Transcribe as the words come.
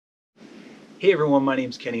Hey everyone, my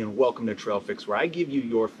name's Kenny and welcome to Trail Fix, where I give you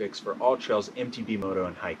your fix for all trails, MTB, moto,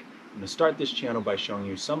 and hike. I'm going to start this channel by showing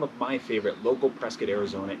you some of my favorite local Prescott,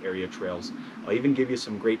 Arizona area trails. I'll even give you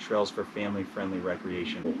some great trails for family-friendly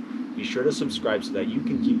recreation. Be sure to subscribe so that you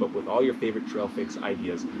can keep up with all your favorite Trail Fix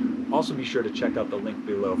ideas. Also be sure to check out the link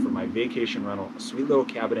below for my vacation rental, a sweet little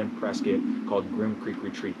cabin in Prescott called Groom Creek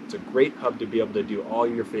Retreat. It's a great hub to be able to do all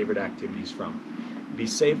your favorite activities from. Be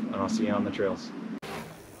safe, and I'll see you on the trails.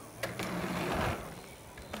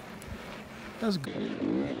 That's good.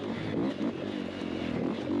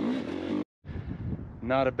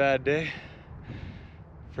 Not a bad day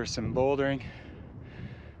for some bouldering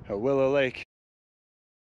at Willow Lake.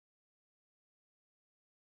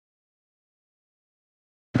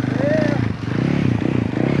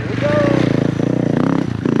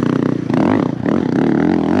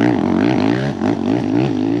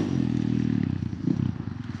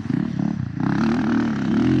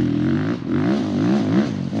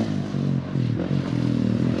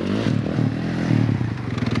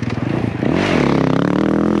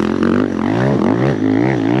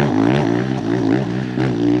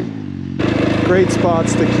 Great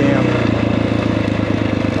spots to camp.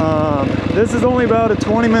 This is only about a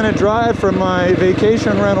 20-minute drive from my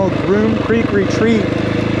vacation rental Groom Creek Retreat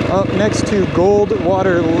up next to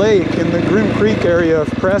Goldwater Lake in the Groom Creek area of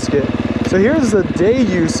Prescott. So here's the day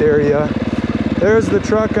use area. There's the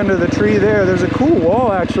truck under the tree there. There's a cool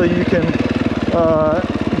wall actually you can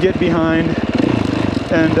get behind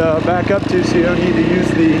and back up to, so you don't need to use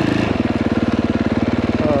the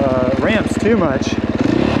ramps too much.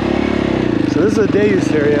 So this is a day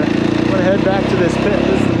use area. I'm gonna head back to this pit.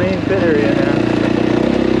 This is the main pit area now.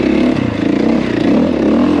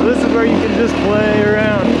 So this is where you can just play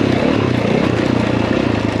around.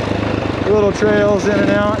 Little trails in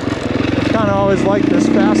and out. I kind of always like this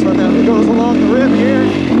fast one that goes along the rim here.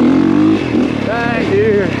 Right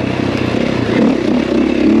here.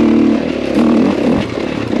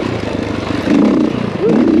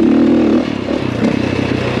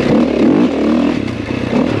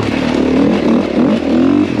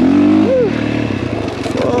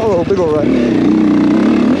 Big ol' rut.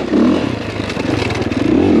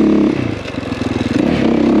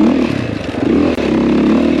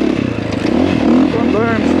 Some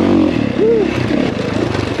berms. Woo.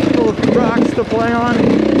 Little rocks to play on. I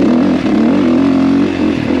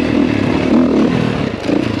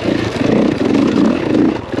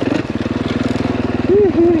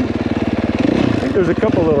think there's a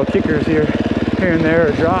couple little kickers here and there,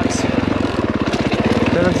 or drops.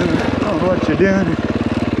 Depends on what you're doing.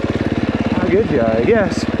 Good job, I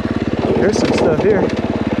guess. There's some stuff here.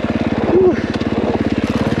 Whew.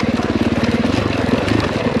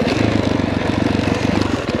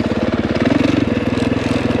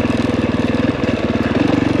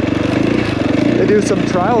 They do some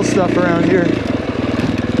trial stuff around here.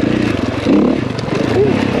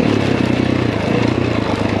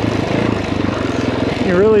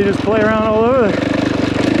 You really just play around all over.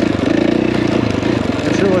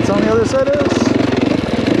 Not sure what's on the other side of this.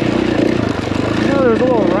 There's a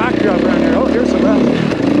little rock drop around here. Oh, here's some rock.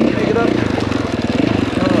 Take it up.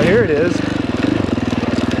 Oh, here it is.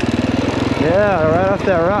 Yeah, right off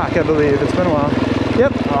that rock, I believe. It's been a while.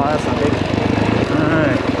 Yep. Oh, that's not big.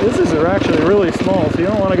 Alright. This is actually really small, so you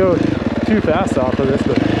don't want to go too fast off of this,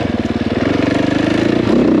 but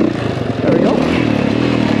there we go.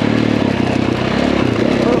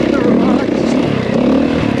 Oh, the rocks.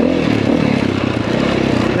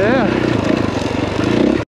 Yeah.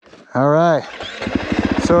 Alright.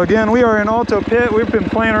 So again, we are in Alto Pit. We've been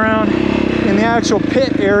playing around in the actual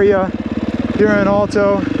pit area here in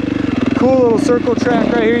Alto. Cool little circle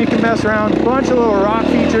track right here. You can mess around. Bunch of little rock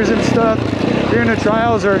features and stuff. If you're into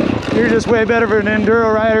trials or you're just way better of an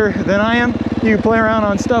enduro rider than I am, you can play around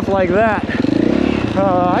on stuff like that.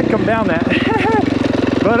 I'd come down that.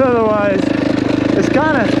 But otherwise, it's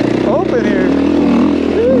kind of open here.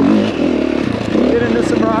 Woo. Get into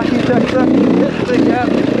some rocky type stuff. Hit the gap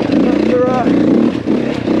up the rock.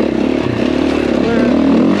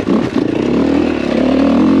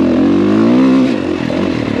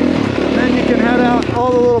 And then you can head out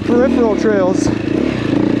all the little peripheral trails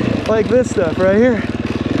like this stuff right here.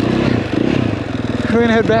 We're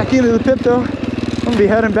gonna head back into the pit though. I'm gonna be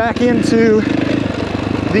heading back into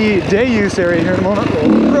the day use area here in a moment.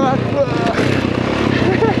 Rock.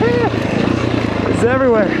 It's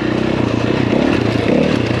everywhere.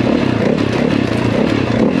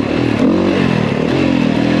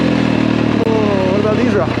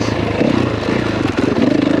 These rocks.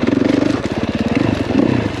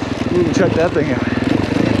 Ooh, check that thing out.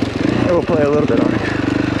 I will play a little bit on it.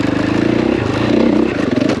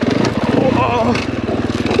 Oh,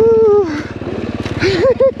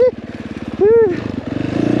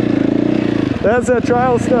 That's that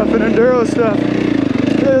trial stuff and enduro stuff.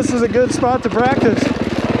 This is a good spot to practice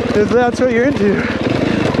if that's what you're into.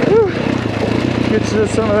 Woo. Get you to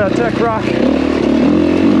some of that tech rock.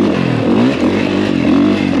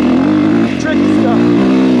 Tricky stuff.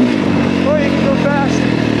 Or you can go fast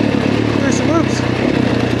through some loops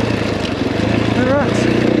and runs.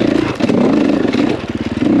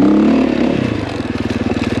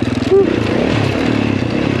 Woo.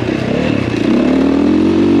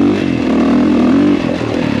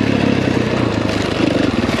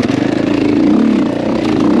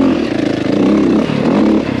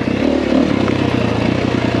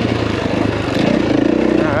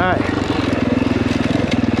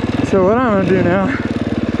 So what I'm going to do now, I'm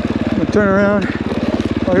going to turn around.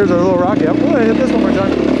 Oh, here's our little rocky up. Oh, I hit this one more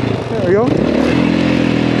time. There we go. Do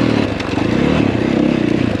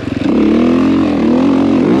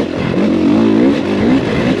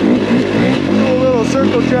a little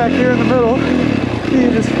circle track here in the middle.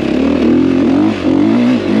 You just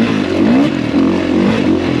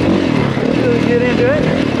really get into it.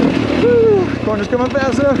 Woo! Corner's coming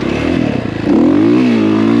fast enough.